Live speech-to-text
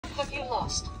have you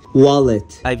lost?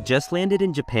 Wallet. I've just landed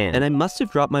in Japan, and I must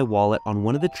have dropped my wallet on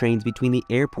one of the trains between the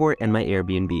airport and my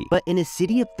Airbnb. But in a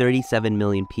city of 37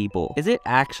 million people, is it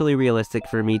actually realistic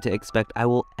for me to expect I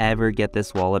will ever get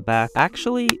this wallet back?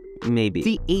 Actually, maybe.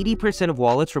 See, 80% of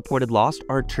wallets reported lost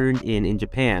are turned in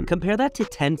Japan. Compare that to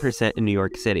 10% in New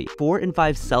York City. 4 in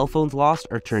 5 cell phones lost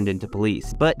are turned into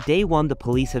police. But day one, the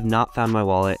police have not found my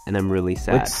wallet, and I'm really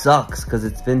sad. Which sucks, because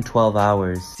it's been 12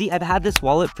 hours. See, I've had this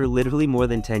wallet for literally more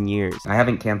than 10 years. I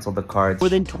haven't canceled the cards. More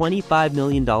than $25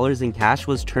 million in cash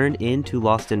was turned into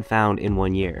lost and found in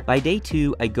 1 year. By day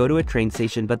 2, I go to a train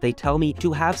station, but they tell me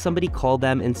to have somebody call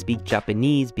them and speak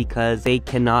Japanese because they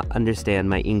cannot understand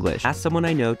my English. Ask someone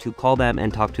I know to call them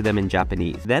and talk to them in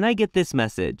Japanese. Then I get this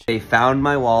message. They found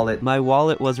my wallet. My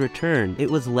wallet was returned.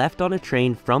 It was left on a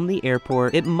train from the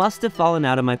airport. It must have fallen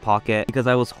out of my pocket because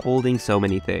I was holding so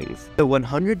many things. The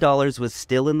 $100 was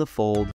still in the fold.